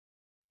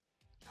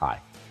Hi,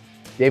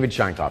 David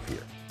Scheinkoff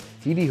here,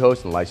 TV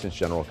host and licensed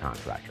general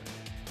contractor.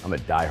 I'm a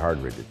die-hard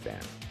RIDGID fan.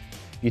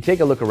 If you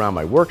take a look around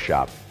my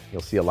workshop,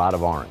 you'll see a lot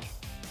of orange.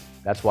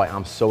 That's why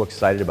I'm so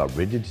excited about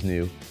RIDGID's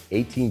new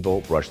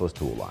 18-volt brushless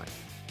tool line.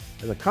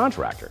 As a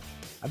contractor,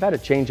 I've had to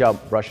change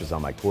out brushes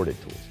on my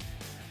corded tools.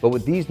 But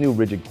with these new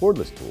RIDGID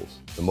cordless tools,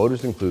 the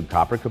motors include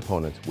copper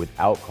components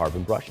without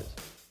carbon brushes.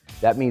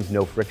 That means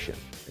no friction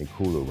and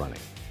cooler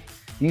running.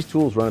 These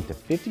tools run up to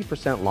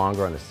 50%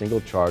 longer on a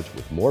single charge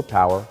with more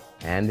power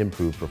and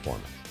improved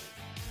performance.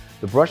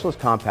 The brushless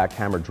compact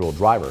hammer drill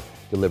driver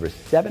delivers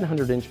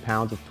 700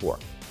 inch-pounds of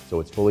torque, so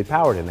it's fully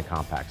powered in the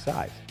compact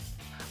size.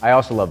 I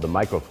also love the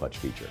micro clutch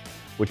feature,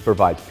 which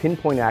provides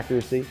pinpoint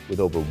accuracy with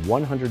over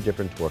 100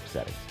 different torque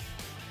settings.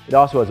 It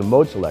also has a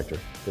mode selector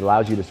that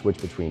allows you to switch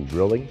between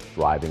drilling,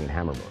 driving, and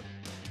hammer mode.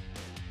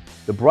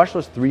 The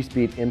brushless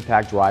 3-speed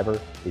impact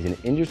driver is an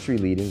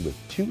industry-leading with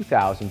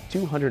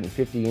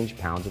 2,250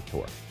 inch-pounds of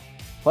torque.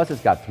 Plus,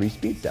 it's got 3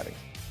 speed settings,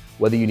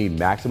 whether you need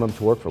maximum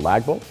torque for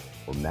lag bolts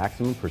or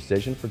maximum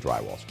precision for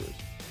drywall screws.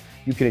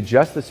 You can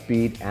adjust the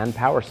speed and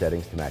power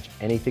settings to match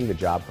anything the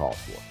job calls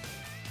for.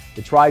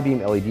 The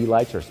tri-beam LED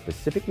lights are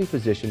specifically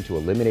positioned to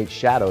eliminate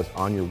shadows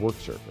on your work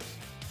surface.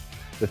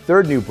 The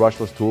third new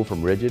brushless tool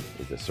from RIDGID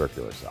is the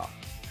circular saw.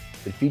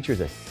 It features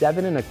a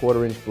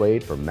 7¼ inch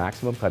blade for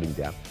maximum cutting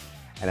depth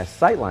and a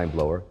sightline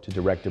blower to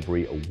direct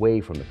debris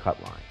away from the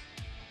cut lines.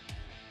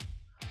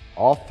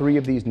 All 3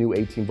 of these new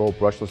 18-volt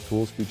brushless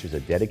tools features a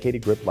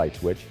dedicated grip light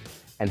switch,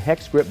 and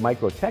Hex Grip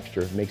Micro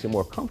Texture makes it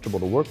more comfortable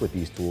to work with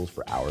these tools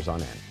for hours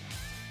on end.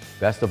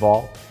 Best of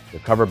all, they're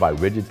covered by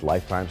RIDGID's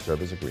lifetime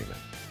service agreement.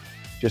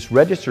 Just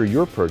register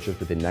your purchase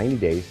within 90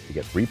 days to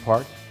get free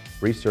parts,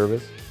 free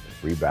service, and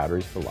free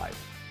batteries for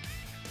life.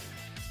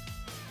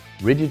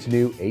 RIDGID's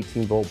new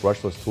 18-volt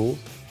brushless tools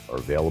are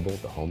available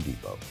at the Home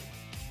Depot.